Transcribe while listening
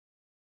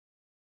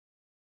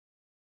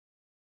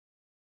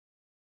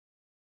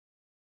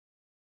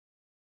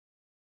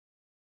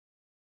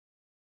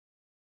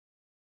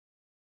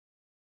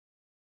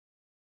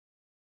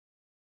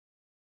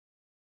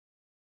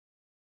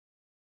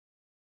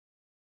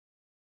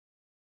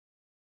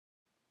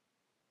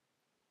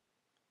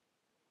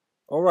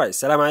Alright,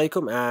 salam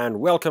alaikum and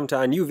welcome to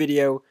our new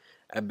video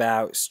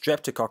about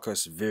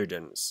Streptococcus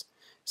viridans.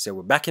 So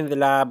we're back in the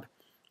lab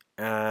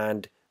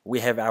and we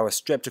have our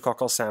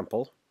streptococcal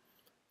sample,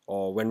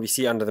 or when we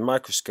see under the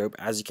microscope,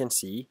 as you can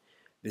see,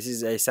 this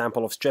is a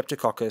sample of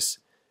Streptococcus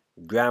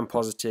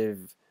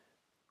gram-positive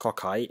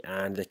cocci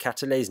and the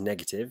catalase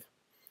negative,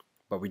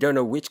 but we don't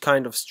know which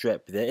kind of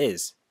strep there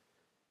is.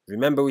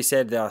 Remember we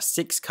said there are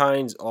 6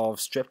 kinds of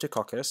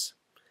Streptococcus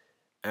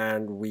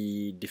and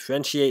we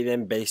differentiate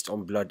them based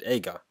on blood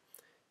agar.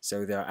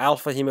 So there are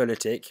alpha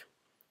hemolytic,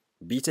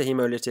 beta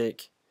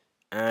hemolytic,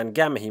 and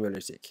gamma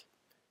hemolytic.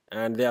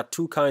 And there are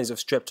 2 kinds of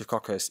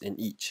Streptococcus in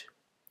each.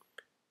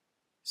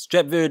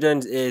 Strep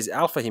viridans is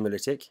alpha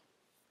hemolytic,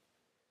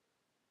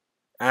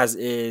 as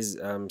is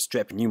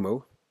Strep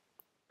pneumo.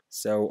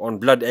 So on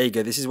blood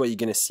agar, this is what you're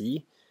going to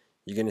see.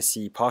 You're going to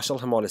see partial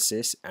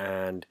hemolysis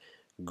and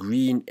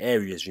green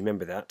areas,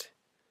 remember that,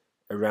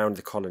 around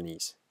the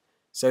colonies.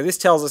 So this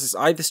tells us it's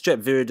either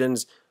Strep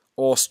viridans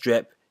or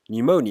Strep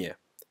pneumonia.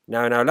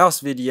 Now in our last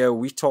video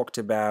we talked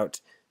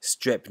about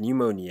Strep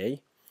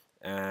pneumoniae,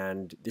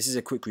 and this is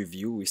a quick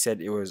review. We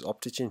said it was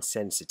optogen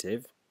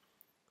sensitive,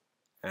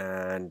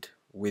 and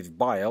with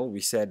bile we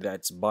said that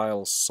it's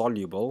bile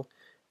soluble,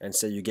 and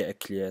so you get a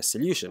clear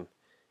solution.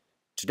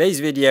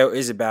 Today's video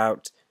is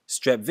about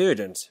Strep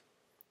viridans.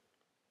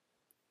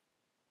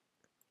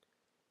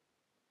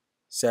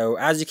 So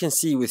as you can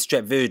see with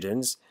Strep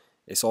viridans,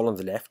 it's all on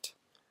the left.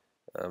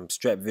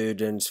 Strep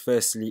viridans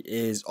firstly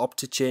is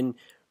optogen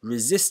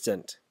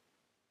resistant.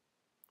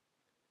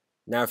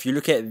 Now if you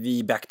look at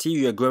the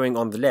bacteria growing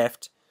on the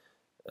left,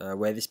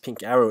 where this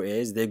pink arrow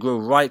is, they grow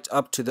right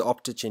up to the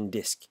optogen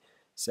disc.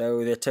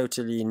 So they're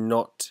totally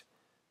not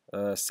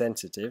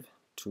sensitive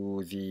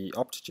to the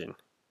optogen.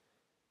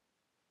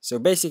 So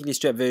basically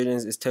Strep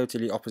viridans is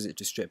totally opposite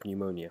to Strep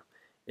pneumonia.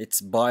 It's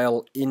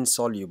bile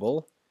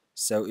insoluble,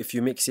 so if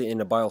you mix it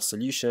in a bile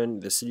solution,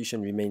 the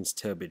solution remains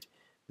turbid.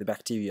 The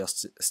bacteria are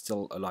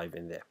still alive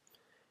in there.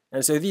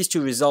 And so these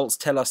 2 results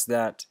tell us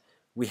that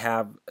we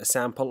have a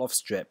sample of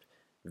Strep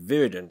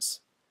viridans.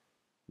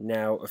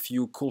 Now a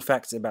few cool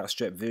facts about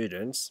Strep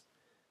viridans.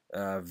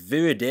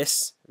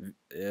 Viridis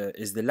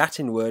is the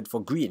Latin word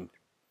for green.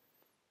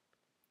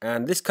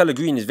 And this color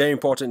green is very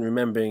important in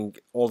remembering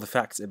all the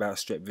facts about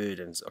Strep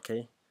viridans,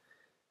 okay?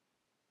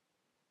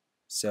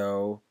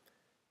 So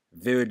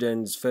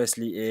viridans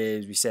firstly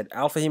is, we said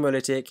alpha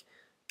hemolytic.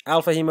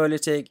 Alpha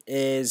hemolytic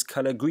is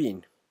color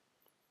green.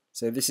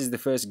 So this is the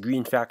first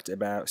green fact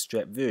about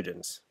Strep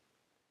viridans.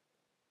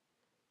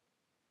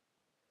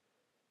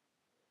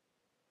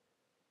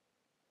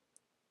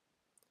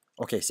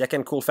 Okay,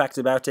 second cool fact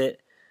about it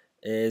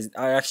is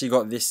I actually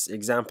got this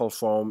example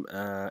from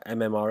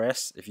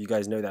MMRS, if you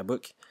guys know that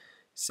book.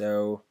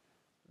 So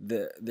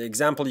the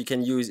example you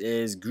can use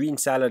is green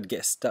salad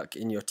gets stuck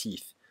in your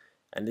teeth.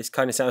 And this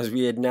kind of sounds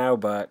weird now,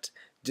 but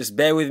just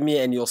bear with me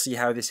and you'll see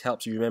how this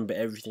helps you remember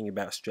everything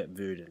about Strep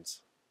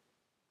viridans.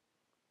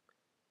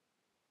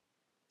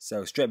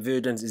 So Strep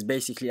viridans is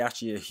basically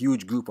actually a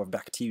huge group of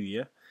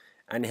bacteria,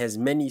 and it has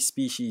many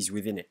species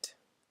within it.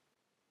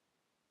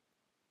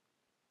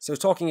 So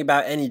talking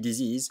about any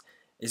disease,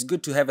 it's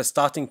good to have a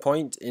starting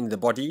point in the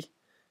body.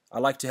 I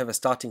like to have a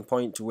starting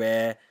point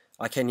where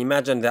I can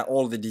imagine that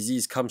all the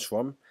disease comes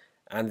from,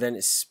 and then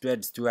it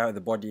spreads throughout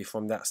the body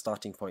from that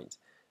starting point.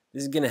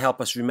 This is going to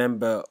help us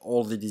remember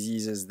all the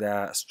diseases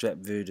that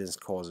Strep viridans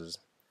causes.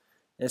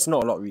 It's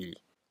not a lot really.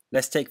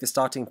 Let's take the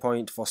starting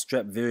point for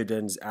Strep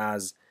viridans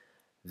as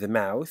the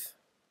mouth.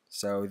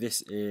 So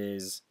this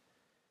is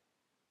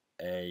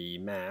a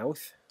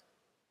mouth.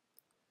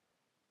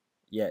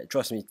 Yeah,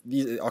 trust me,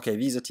 these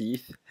are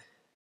teeth.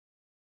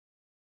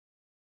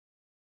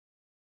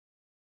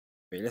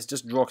 Okay, let's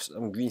just draw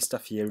some green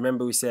stuff here.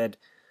 Remember we said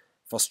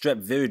for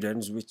Strep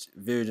viridans, which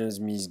viridans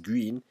means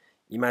green,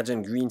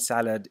 imagine green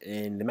salad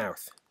in the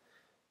mouth.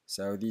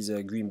 So these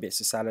are green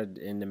bits of salad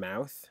in the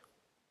mouth.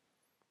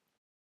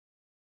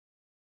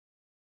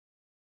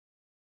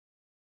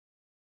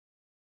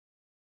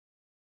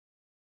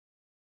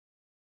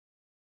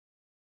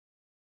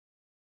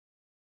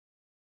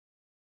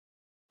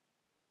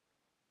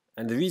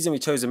 And the reason we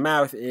chose a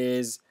mouth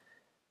is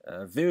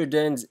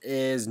viridans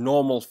is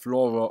normal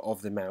flora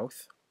of the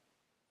mouth,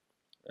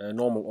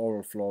 normal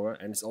oral flora,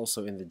 and it's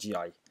also in the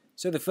GI.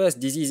 So the first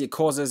disease it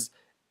causes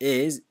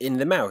is in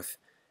the mouth,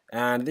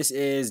 and this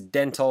is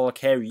dental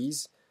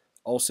caries,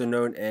 also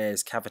known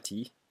as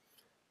cavity.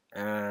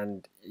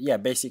 And yeah,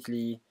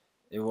 basically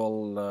it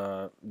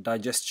will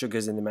digest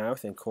sugars in the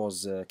mouth and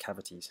cause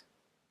cavities.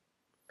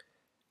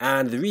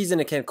 And the reason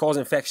it can cause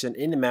infection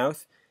in the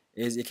mouth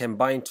is it can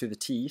bind to the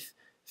teeth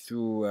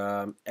through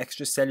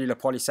extracellular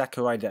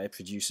polysaccharide that it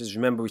produces.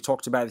 Remember we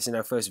talked about this in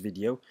our first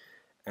video,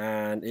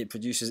 and it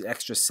produces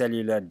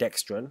extracellular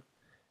dextran,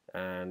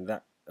 and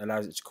that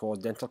allows it to cause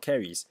dental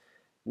caries.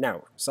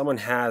 Now, someone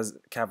has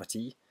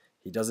cavity,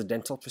 he does a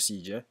dental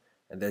procedure,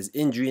 and there's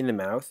injury in the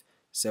mouth,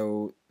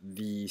 so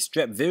the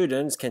Strep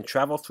viridans can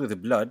travel through the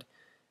blood,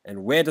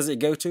 and where does it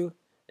go to?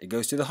 It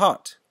goes to the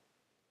heart.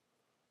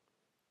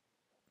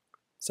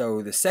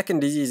 So the second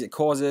disease it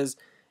causes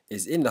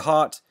is in the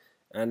heart,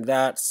 and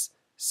that's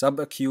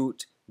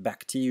subacute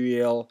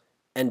bacterial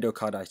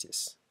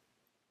endocarditis.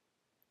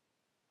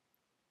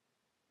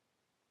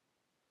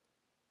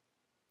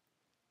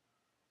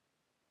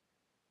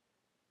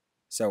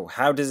 So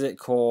how does it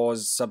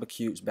cause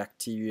subacute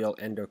bacterial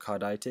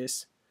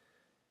endocarditis?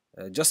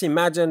 Just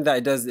imagine that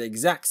it does the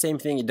exact same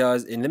thing it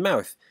does in the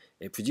mouth.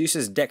 It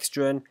produces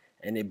dextrin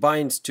and it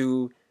binds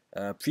to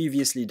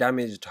previously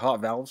damaged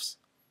heart valves,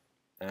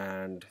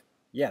 and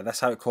yeah, that's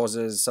how it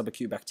causes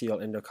subacute bacterial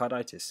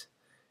endocarditis.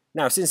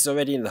 Now, since it's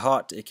already in the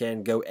heart, it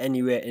can go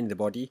anywhere in the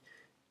body,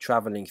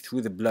 traveling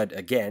through the blood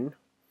again.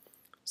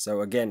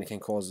 So again, it can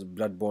cause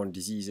blood-borne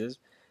diseases.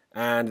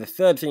 And the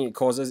third thing it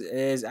causes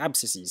is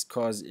abscesses,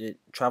 because it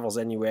travels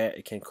anywhere.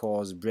 It can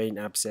cause brain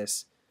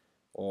abscess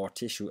or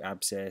tissue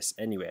abscess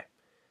anywhere.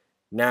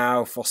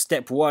 Now, for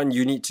step 1,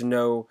 you need to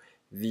know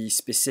the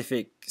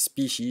specific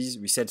species.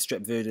 We said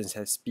Strep viridans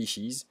has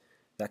species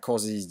that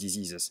causes these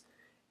diseases.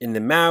 In the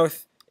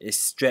mouth, it's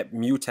Strep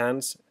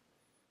mutans.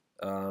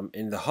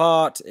 In the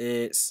heart,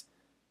 it's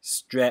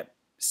Strep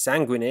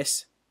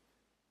sanguinis.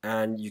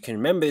 And you can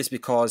remember this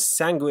because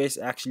sanguis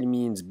actually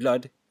means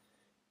blood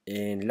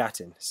in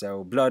Latin.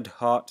 So blood,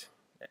 heart,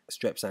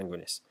 Strep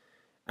sanguinis.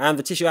 And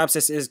the tissue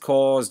abscess is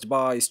caused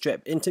by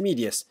Strep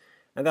intermedius.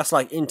 And that's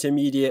like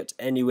intermediate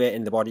anywhere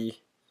in the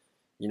body,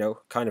 you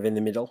know, kind of in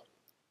the middle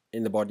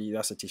in the body.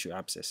 That's a tissue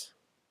abscess.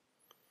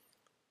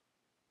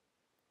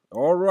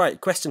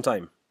 Alright, question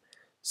time.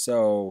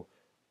 So,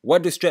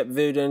 what do Strep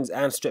viridans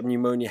and Strep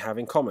pneumonia have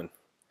in common?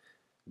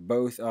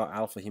 Both are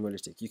alpha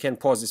hemolytic. You can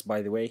pause this,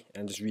 by the way,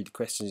 and just read the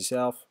questions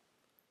yourself.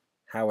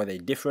 How are they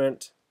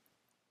different?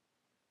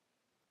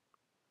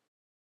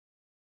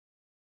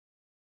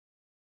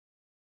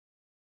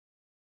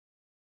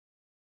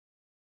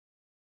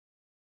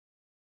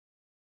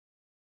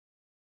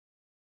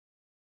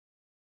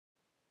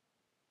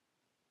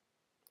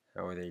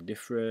 How are they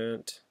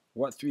different?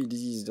 What 3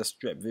 diseases does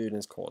Strep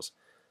viridans cause?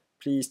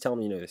 Please tell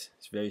me you know this.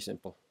 It's very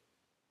simple.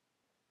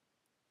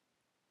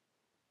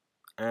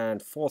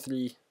 And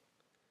fourthly,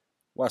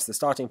 what's the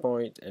starting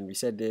point? And we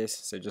said this,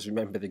 so just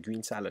remember the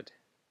green salad.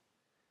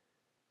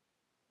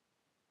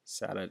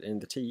 Salad in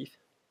the teeth.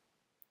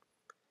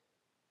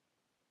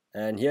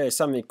 And here is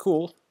something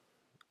cool,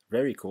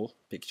 very cool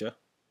picture.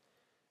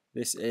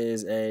 This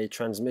is a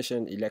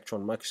transmission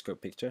electron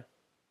microscope picture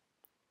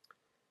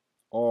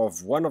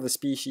of one of the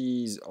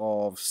species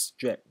of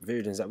Strep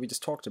viridans that we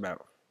just talked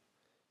about.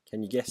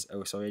 Can you guess?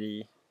 Oh, it's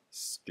already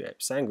Strep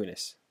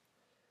sanguinis.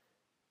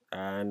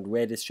 And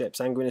where does Strep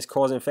sanguinis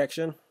cause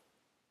infection?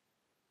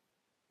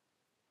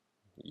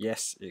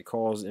 Yes, it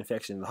causes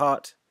infection in the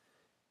heart.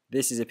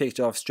 This is a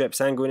picture of Strep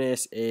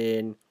sanguinis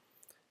in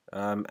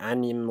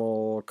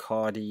animal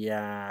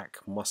cardiac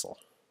muscle.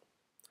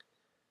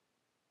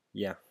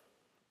 Yeah,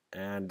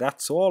 and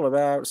that's all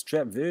about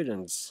Strep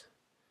viridans.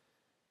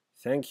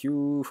 Thank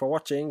you for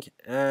watching,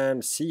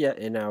 and see ya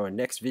in our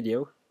next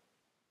video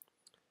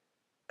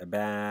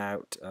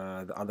about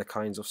the other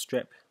kinds of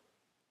strep,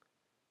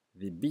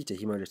 the beta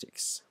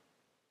hemolytics.